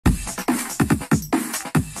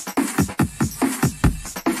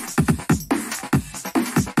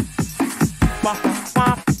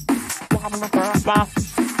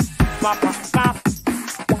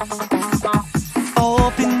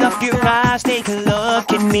Open up your eyes, take a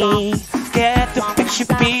look at me. Get the picture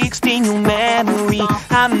fixed in your memory.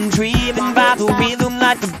 I'm driven by the rhythm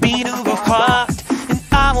like the beat of a heart, and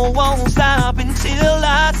I won't stop until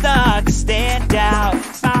I start to stand out.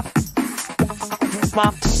 Stop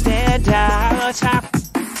to stand out.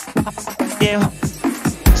 Yeah.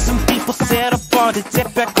 Some people settle for the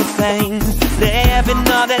typical thing, living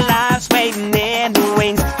all their lives waiting in the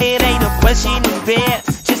wings. It ain't a question of it,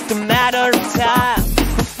 just a matter of time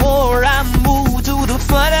before I move to the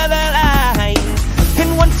front of the line.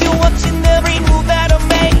 And once you're watching every move that I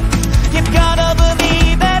make, you've gotta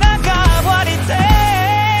believe that I got what it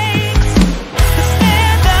takes to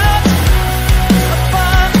stand out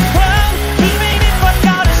above the crowd, even if I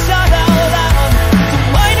gotta shout out loud. The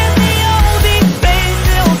might is the only face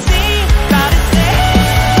they'll see. Gotta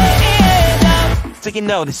stand out so you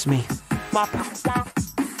notice me.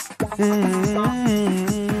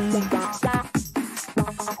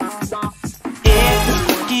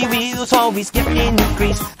 Wheels always get in the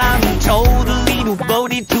grease. I'm totally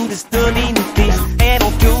devoted to the stunning piece, and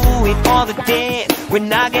I'll do it all the day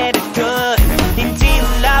when I get it done,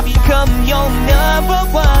 until I become your number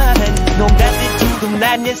one. No method to the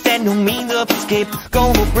madness and no means of escape.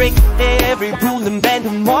 Gonna break every rule and bend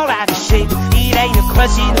them all out of shape. It ain't a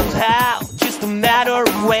question of how, just a matter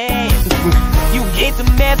of when. You get the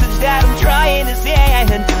message that I'm trying to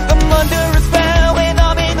send. I'm under a spell and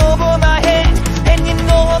I'm in over my head, and you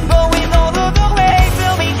know I'm going all of the way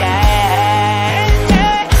till the end.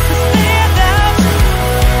 Yeah. Stand out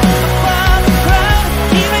above the crowd,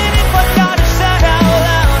 even if I gotta shout out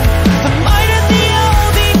loud. The might is the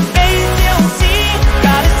only face you'll see.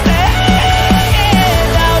 Gotta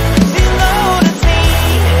stand out to notice me.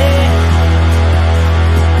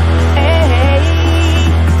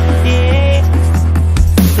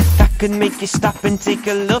 If I could make you stop and take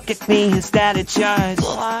a look at me instead of just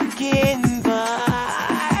walking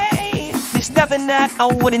by, there's nothing that I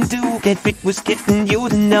wouldn't do if it was getting you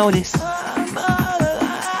to notice I'm alive.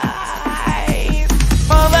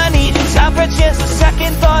 All I need is half a chance, a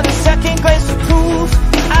second thought, a second glance to prove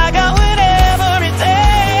I got whatever it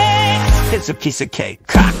takes. It's a piece of cake.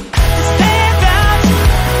 Stand out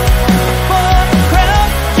for the crowd,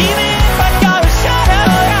 even if I gotta shout out.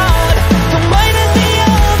 The might is the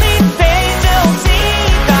only face you'll see.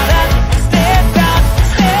 Gotta stand out,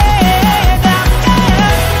 stand out, yeah.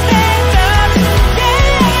 Stand out,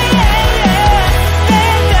 yeah.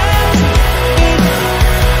 Stand out.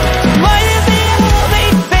 The might is the only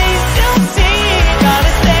face you'll see.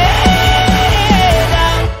 Gotta stand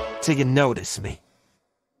out till you notice me.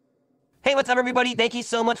 Hey, what's up, everybody? Thank you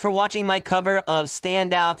so much for watching my cover of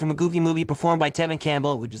Stand Out from a Goofy movie performed by Tevin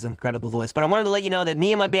Campbell, which is an incredible voice. But I wanted to let you know that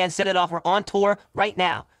me and my band Set It Off, we're on tour right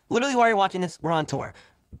now. Literally, while you're watching this, we're on tour.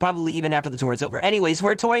 Probably even after the tour is over. Anyways,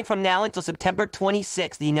 we're touring from now until September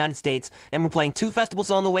 26th, the United States, and we're playing 2 festivals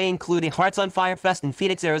on the way, including Hearts on Fire Fest in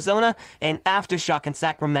Phoenix, Arizona, and Aftershock in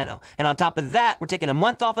Sacramento. And on top of that, we're taking a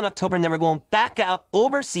month off in October, and then we're going back out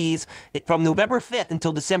overseas from November 5th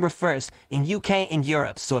until December 1st in UK and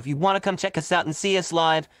Europe. So if you want to come check us out and see us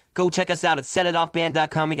live, go check us out at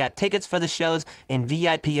setitoffband.com. We got tickets for the shows and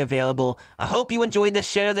VIP available. I hope you enjoyed this.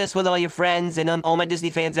 Share this with all your friends and all my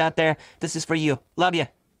Disney fans out there. This is for you. Love you.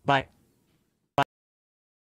 Bye.